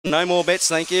No more bets,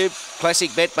 thank you. Classic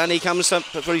Bet Bunny comes up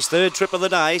for his third trip of the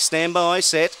day. Stand by,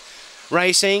 set.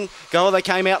 Racing. Goal, they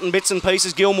came out in bits and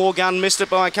pieces. Gilmore Gun missed it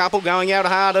by a couple. Going out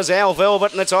hard as Al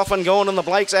Velvet, and it's off and gone. And the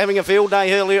Blakes are having a field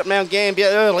day earlier at Mt-Gambier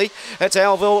early. It's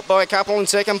Al Velvet by a couple. And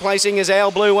second placing is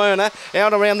Al Blue Earner.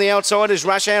 Out around the outside is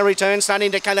Rush Hour Return,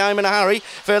 starting to cut home in a hurry.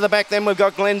 Further back then we've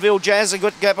got Glenville Jazz, a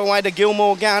good gap away to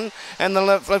Gilmore Gun. And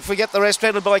forget the rest,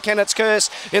 headed by Kennett's Curse.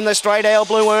 In the straight, Al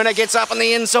Blue Earner gets up on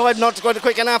the inside. Not quite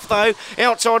quick enough though.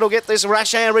 Outside will get this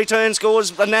Rush Hour Return,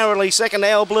 scores narrowly. Second,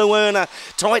 Al Blue Earner.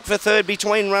 Tight for third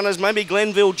between runners. Maybe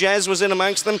Glenville Jazz was in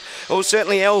amongst them, or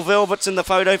certainly Al Velvet's in the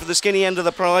photo for the skinny end of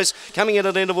the prize. Coming in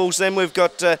at intervals then we've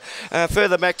got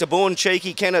further back to Born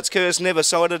Cheeky, Kennett's Curse, Never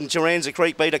Sighted, and Chiranza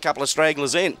Creek beat a couple of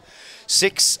stragglers in.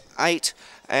 6, 8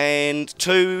 and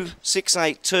 2, 6,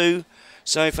 8, 2.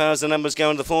 So far as the numbers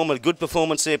go into the form, a good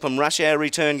performance there from Rush Hour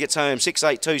Return gets home. 6,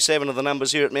 8, 2, 7 are the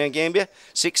numbers here at Mt-Gambier.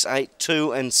 6, 8,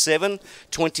 2 and 7.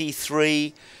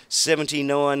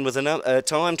 23.79 with a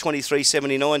time.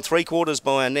 23.79. 3/4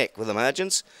 by a neck with the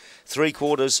margins.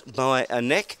 3/4 by a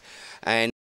neck. And